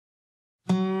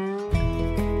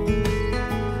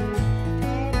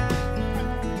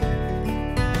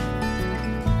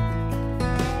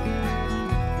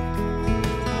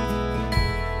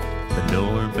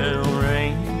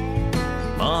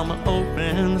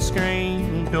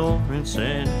screen door and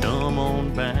said, "Come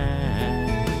on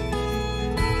back."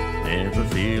 Never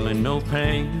feeling no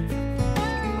pain,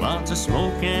 lots of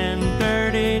smoke and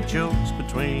dirty jokes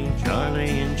between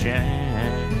Charlie and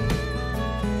Jack.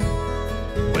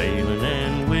 Waylon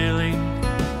and Willie,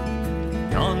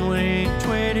 Conway,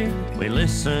 Twitty, we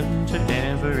listened to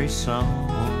every song.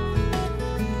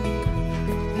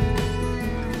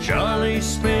 Charlie's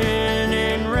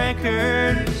spinning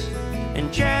records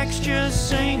and Jack's just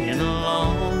singing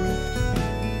along.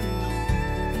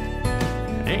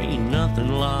 Ain't nothing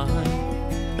like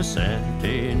a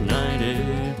Saturday night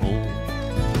at home.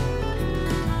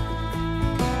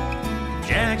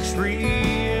 Jack's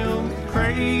real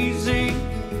crazy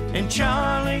and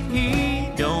Charlie, he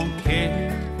don't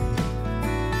care.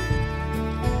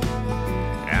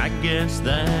 I guess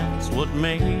that's what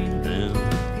made them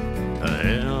a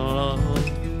hell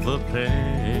of a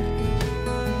pair.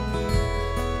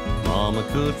 Mama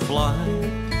could fly,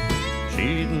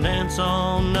 she'd dance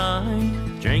all night,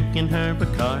 drinking her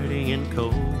Bacardi and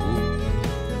Coke.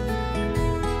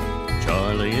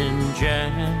 Charlie and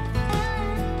Jack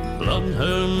loved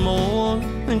her more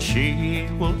than she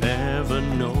will ever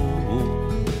know.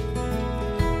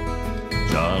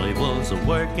 Charlie was a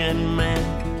working man,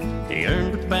 he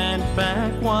earned a bad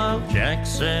back while Jack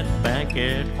sat back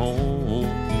at home.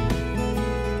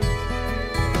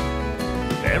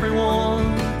 Everyone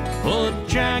put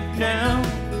Jack down,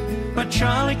 but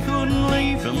Charlie couldn't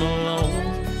leave him alone.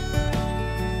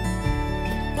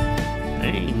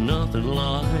 Ain't nothing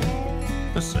like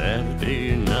a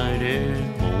Saturday night at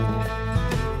home.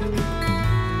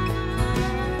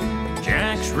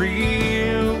 Jack's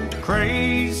real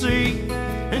crazy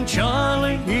and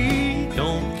Charlie, he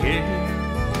don't care.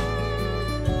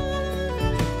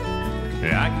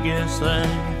 I guess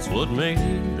that's what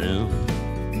made them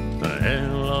a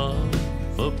hell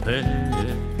of a pair.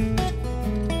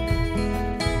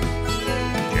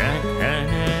 Jack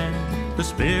had the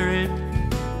spirit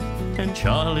and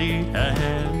Charlie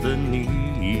had the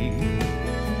need.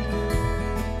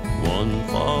 One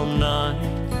fall night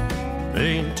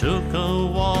they took a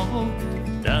walk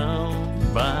down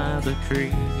by the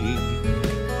creek.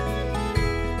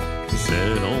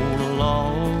 Sat on a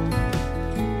log,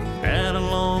 had a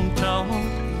long talk.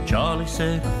 Charlie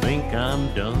said, "I think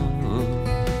I'm done."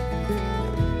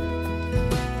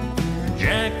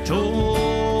 Jack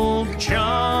told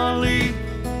Charlie,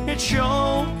 "It's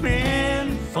sure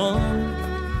been fun."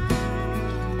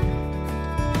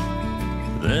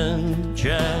 Then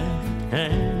Jack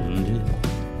handed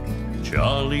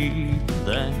Charlie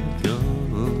that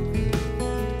gun.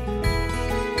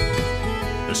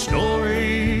 The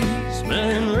story's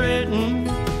been written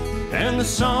and the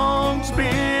song's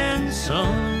been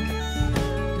sung.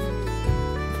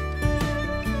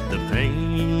 The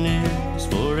pain is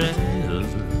forever,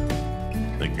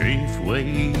 the grief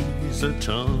weighs a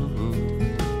ton.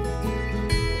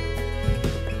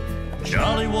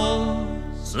 Charlie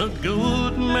was a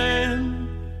good man,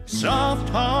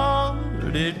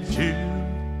 soft-hearted too.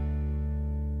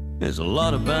 There's a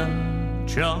lot about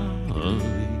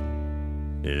Charlie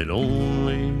that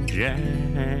only Jack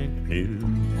knew.